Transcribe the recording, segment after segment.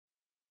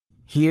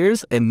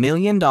Here's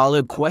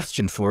 $1,000,000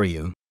 question for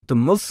you. The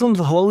Muslims'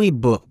 holy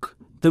book,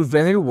 the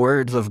very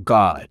words of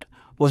God,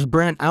 was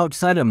burnt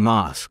outside a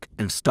mosque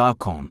in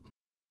Stockholm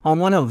on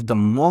one of the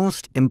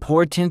most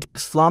important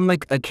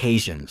Islamic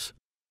occasions,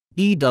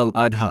 Eid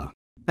al-Adha,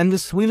 and the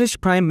Swedish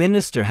Prime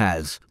Minister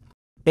has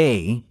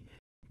A.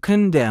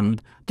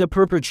 Condemned the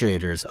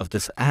perpetrators of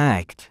this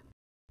act,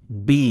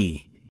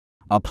 B.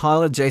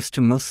 Apologized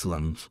to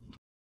Muslims,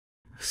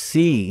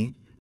 C.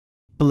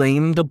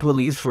 Blamed the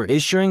police for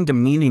issuing the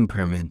meeting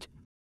permit,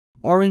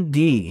 or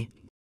D.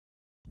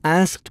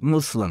 Asked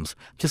Muslims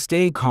to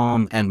stay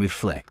calm and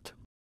reflect.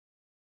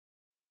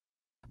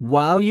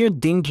 While you're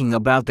thinking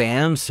about the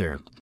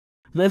answer,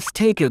 let's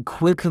take a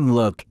quick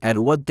look at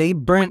what they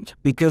burnt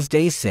because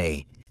they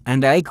say,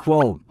 and I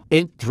quote,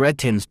 "It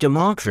threatens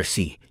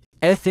democracy,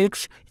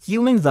 ethics,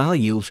 human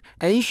values,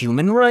 and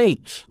human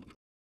rights."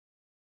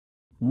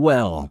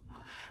 Well,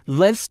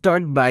 let's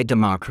start by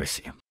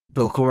democracy.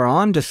 The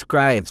Quran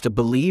describes the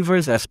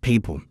believers as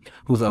people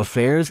whose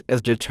affairs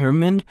is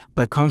determined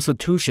by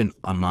constitution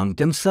among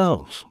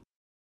themselves.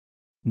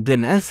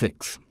 Then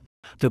ethics.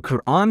 The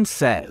Quran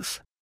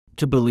says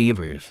to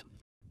believers,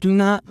 "Do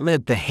not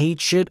let the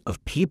hatred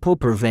of people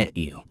prevent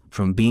you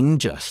from being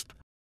just.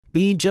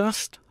 Be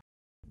just.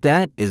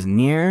 That is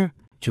near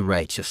to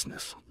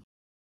righteousness."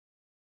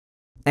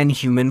 And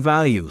human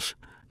values.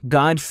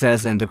 God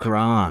says in the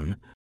Quran,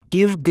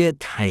 "Give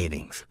good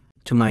tidings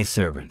to my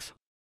servants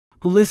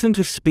who listen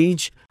to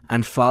speech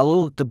and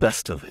follow the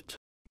best of it."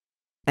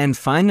 And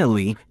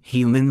finally,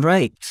 human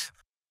rights.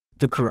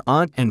 The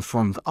Quran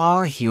informs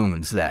all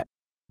humans that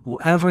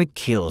whoever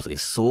kills a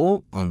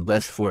soul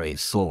unless for a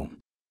soul,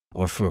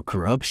 or for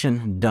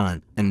corruption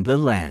done in the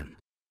land,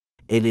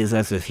 it is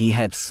as if he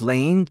had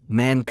slain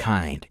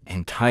mankind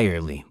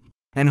entirely.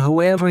 And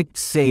whoever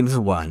saves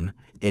one,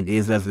 it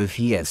is as if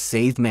he has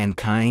saved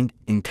mankind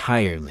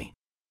entirely.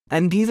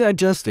 And these are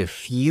just a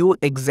few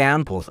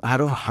examples out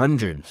of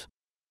hundreds.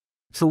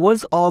 So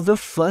what's all the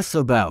fuss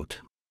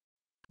about?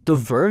 The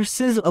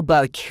verses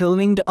about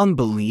killing the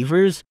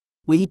unbelievers,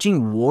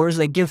 waging wars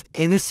against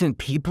innocent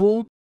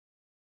people?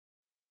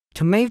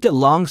 To make the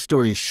long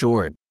story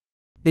short,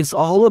 it's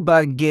all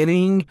about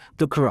getting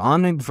the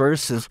Quranic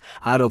verses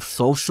out of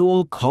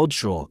social,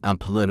 cultural, and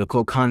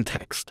political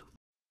context.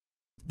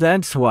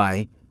 That's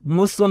why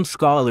Muslim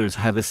scholars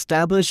have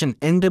established an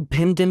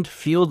independent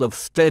field of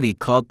study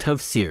called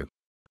tafsir,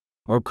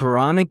 or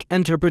Quranic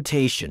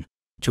interpretation,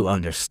 to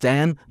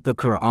understand the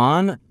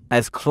Quran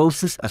as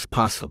closest as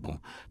possible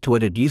to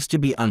what it used to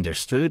be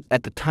understood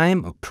at the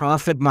time of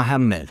Prophet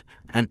Muhammad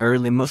and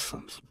early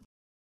Muslims.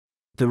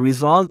 The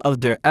result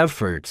of their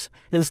efforts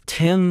is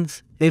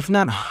tens, if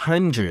not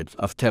hundreds,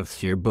 of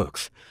tafsir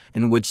books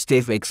in which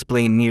they've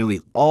explained nearly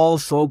all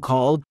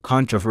so-called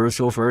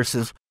controversial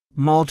verses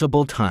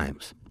multiple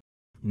times.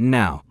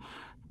 Now,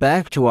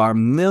 back to our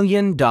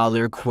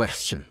 $1,000,000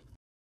 question.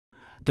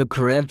 The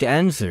correct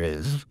answer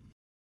is,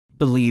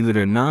 believe it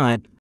or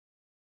not,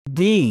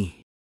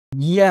 D.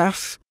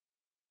 Yes.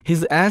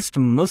 He's asked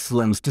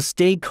Muslims to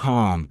stay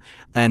calm,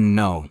 and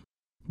no,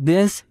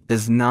 this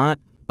is not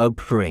a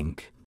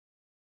prank.